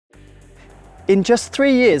In just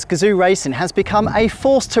 3 years, Gazoo Racing has become a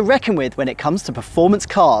force to reckon with when it comes to performance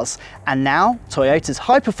cars. And now, Toyota's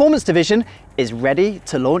high performance division is ready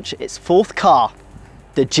to launch its fourth car,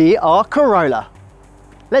 the GR Corolla.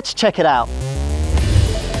 Let's check it out.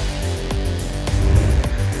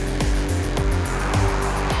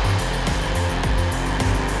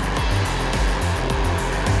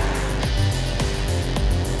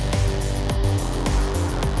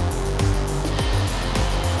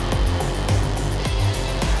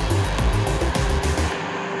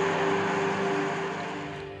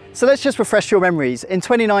 So let's just refresh your memories. In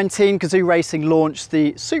 2019, Gazoo Racing launched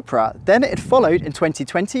the Supra, then it followed in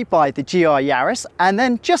 2020 by the GR Yaris, and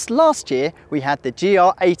then just last year we had the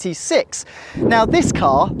GR86. Now this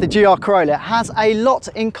car, the GR Corolla, has a lot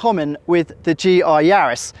in common with the GR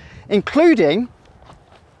Yaris, including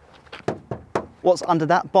what's under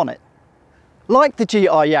that bonnet. Like the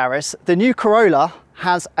GR Yaris, the new Corolla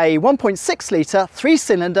has a 1.6 litre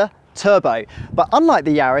 3-cylinder turbo, but unlike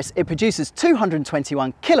the Yaris, it produces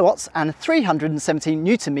 221 kilowatts and 317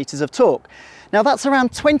 newton meters of torque. Now that's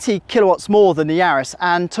around 20 kilowatts more than the Yaris,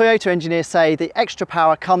 and Toyota engineers say the extra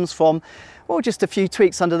power comes from, well, just a few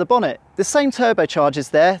tweaks under the bonnet. The same turbocharger's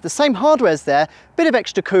there, the same hardware's there, bit of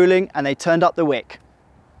extra cooling, and they turned up the wick.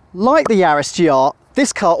 Like the Yaris GR,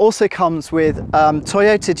 this car also comes with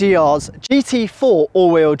Toyota GR's GT4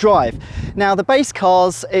 all-wheel drive. Now the base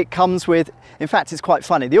cars, it comes with, in fact it's quite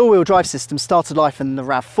funny, the all-wheel drive system started life in the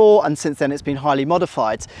RAV4 and since then it's been highly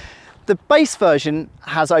modified. The base version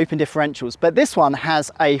has open differentials, but this one has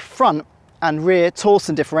a front and rear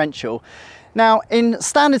Torsen differential. Now in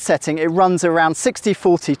standard setting it runs around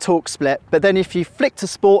 60-40 torque split, but then if you flick to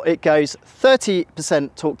sport it goes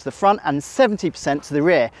 30% torque to the front and 70% to the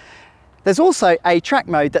rear. There's also a track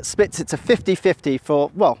mode that splits it to 50-50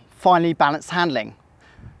 for, well, finely balanced handling.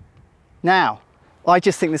 Now, I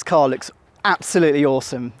just think this car looks absolutely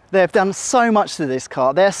awesome. They've done so much to this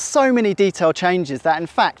car. There are so many detail changes that, in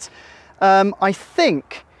fact, I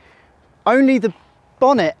think only the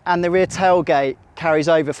bonnet and the rear tailgate carries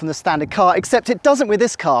over from the standard car, except it doesn't with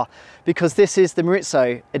this car because this is the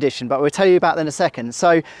Maurizio edition, but we'll tell you about that in a second.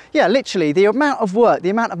 So yeah, literally the amount of work, the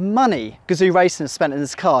amount of money Gazoo Racing has spent in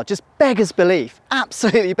this car just beggars belief,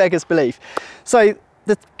 absolutely beggars belief. So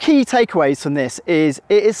the key takeaways from this is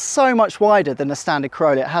it is so much wider than a standard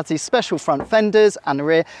Corolla. It has these special front fenders and the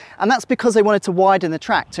rear, and that's because they wanted to widen the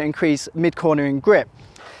track to increase mid-cornering grip.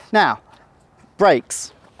 Now,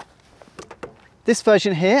 brakes. This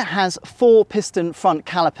version here has 4-piston front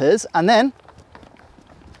calipers, and then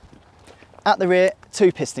at the rear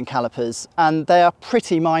 2-piston calipers, and they are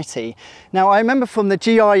pretty mighty. Now I remember from the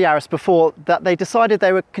GR Yaris before that they decided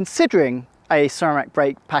they were considering a ceramic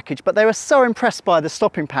brake package, but they were so impressed by the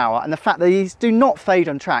stopping power and the fact that these do not fade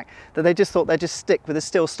on track that they just thought they'd just stick with the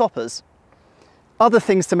steel stoppers. Other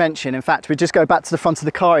things to mention, in fact, we just go back to the front of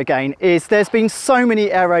the car again, is there's been so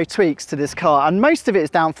many aero tweaks to this car, and most of it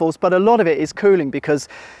is downforce, but a lot of it is cooling, because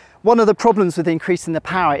one of the problems with increasing the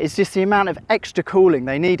power is just the amount of extra cooling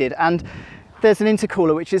they needed. And there's an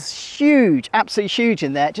intercooler which is huge, absolutely huge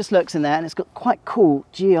in there. It just looks in there, and it's got quite cool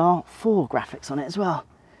GR4 graphics on it as well.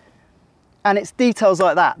 And it's details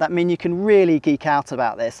like that that mean you can really geek out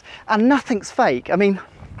about this. And nothing's fake. I mean,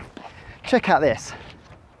 check out this.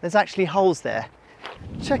 There's actually holes there.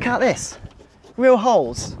 Check out this, real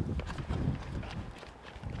holes.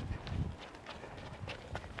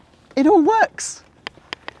 It all works.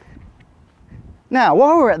 Now,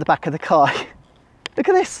 while we're at the back of the car, look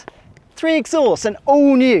at this. 3 exhausts, an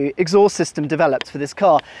all new exhaust system developed for this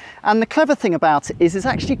car. And the clever thing about it is it's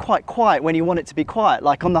actually quite quiet when you want it to be quiet,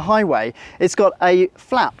 like on the highway. It's got a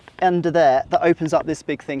flap under there that opens up this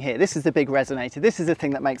big thing here. This is the big resonator. This is the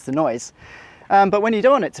thing that makes the noise. But when you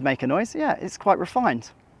don't want it to make a noise, yeah, it's quite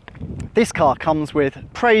refined. This car comes with,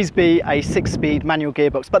 praise be, a 6-speed manual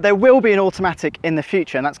gearbox, but there will be an automatic in the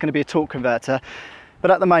future, and that's going to be a torque converter. But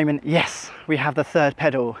at the moment, yes, we have the 3rd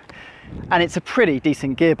pedal, and it's a pretty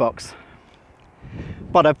decent gearbox.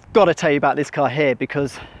 But I've got to tell you about this car here,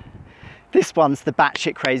 because this one's the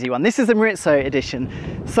batshit crazy one. This is the Maurizio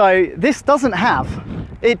edition. So this does not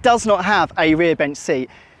have a rear bench seat.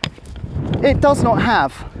 It does not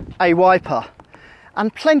have a wiper.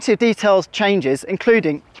 And plenty of details changes,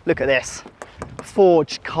 including, look at this,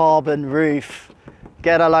 forged carbon roof.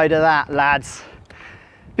 Get a load of that, lads.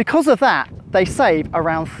 Because of that, they save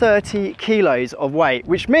around 30 kilos of weight,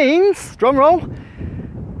 which means, drum roll,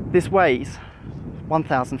 this weighs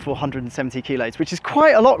 1,470 kilos, which is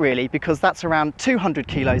quite a lot really, because that's around 200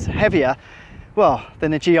 kilos heavier, well,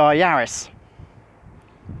 than the GR Yaris.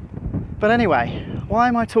 But anyway, why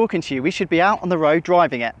am I talking to you? We should be out on the road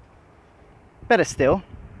driving it. Better still,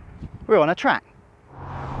 we're on a track.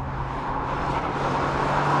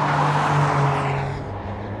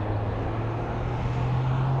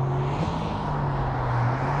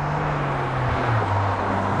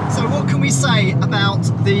 So what can we say about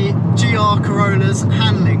the GR Corolla's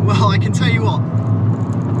handling? Well, I can tell you what,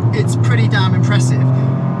 it's pretty damn impressive.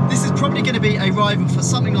 This is probably going to be a rival for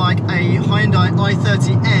something like a Hyundai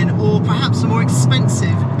i30N or perhaps a more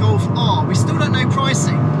expensive Golf R. We still don't know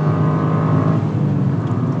pricing.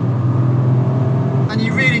 And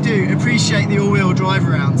you really do appreciate the all-wheel drive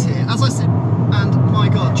around here. As I said, and my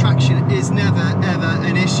God, traction is never ever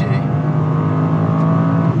an issue.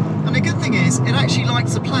 And the good thing is, it actually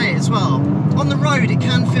likes to play as well. On the road it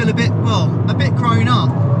can feel a bit, well, a bit grown up.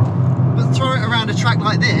 But throw it around a track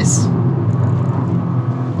like this,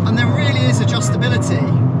 and there really is adjustability.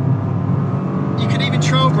 You can even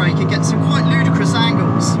trail brake and get some quite ludicrous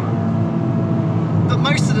angles. But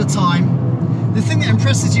most of the time, the thing that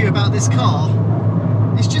impresses you about this car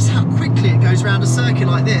is just how quickly it goes around a circuit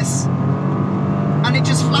like this. And it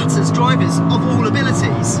just flatters drivers of all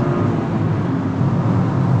abilities.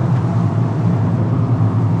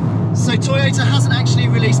 So Toyota hasn't actually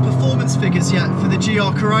released performance figures yet for the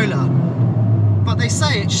GR Corolla, but they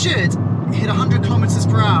say it should hit 100 kilometers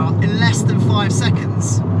per hour in less than 5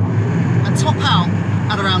 seconds and top out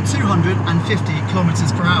at around 250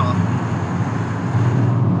 kilometers per hour.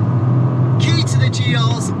 Key to the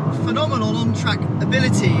GR's phenomenal on-track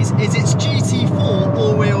abilities is its GT4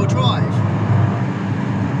 all-wheel drive.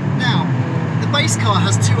 Now, the base car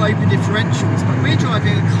has 2 open differentials, but we're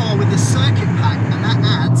driving a car with a circuit pack, and that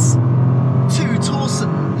adds 2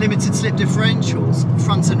 Torsen limited slip differentials,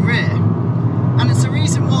 front and rear. And it's the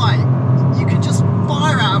reason why you can just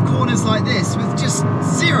fire out of corners like this with just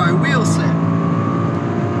 0 wheel slip.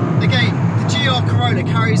 Again, the GR Corolla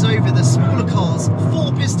carries over the smaller car's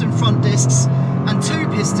 4 piston front discs and 2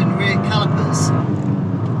 piston rear calipers.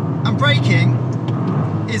 And braking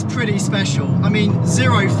is pretty special. I mean,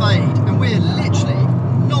 0 fade, and we're literally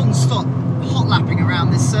non-stop hot lapping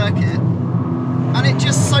around this circuit, and it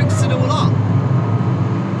just soaks it all up.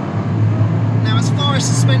 Now, as far as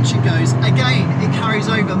suspension goes, again, it carries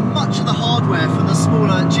over much of the hardware from the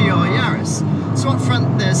smaller GR Yaris. So up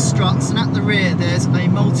front there's struts, and at the rear there's a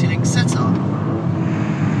multi-link setup.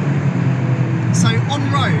 So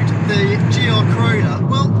on road, the GR Corolla,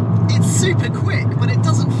 well, it's super quick, but it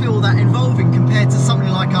doesn't feel that involving compared to something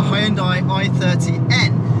like a Hyundai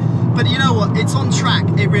i30N. But you know what, it's on track,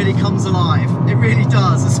 it really comes alive. It really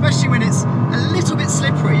does, especially when it's a little bit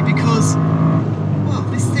slippery, because, well,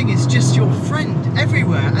 this thing is just your friend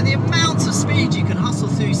everywhere, and the amount of speed you can hustle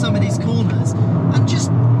through some of these corners and just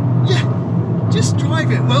drive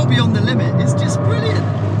it well beyond the limit is just brilliant.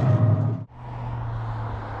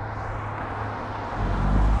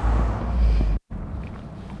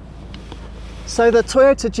 So the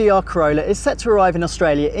Toyota GR Corolla is set to arrive in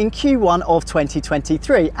Australia in Q1 of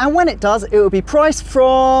 2023, and when it does, it will be priced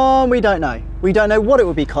from, we don't know. We don't know what it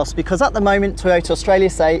will be cost, because at the moment Toyota Australia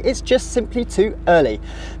say it's just simply too early.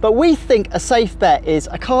 But we think a safe bet is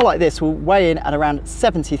a car like this will weigh in at around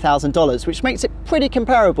 $70,000, which makes it pretty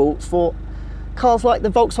comparable for cars like the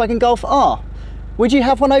Volkswagen Golf R. Would you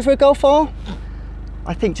have one over a Golf R?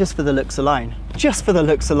 I think just for the looks alone. Just for the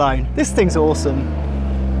looks alone. This thing's awesome.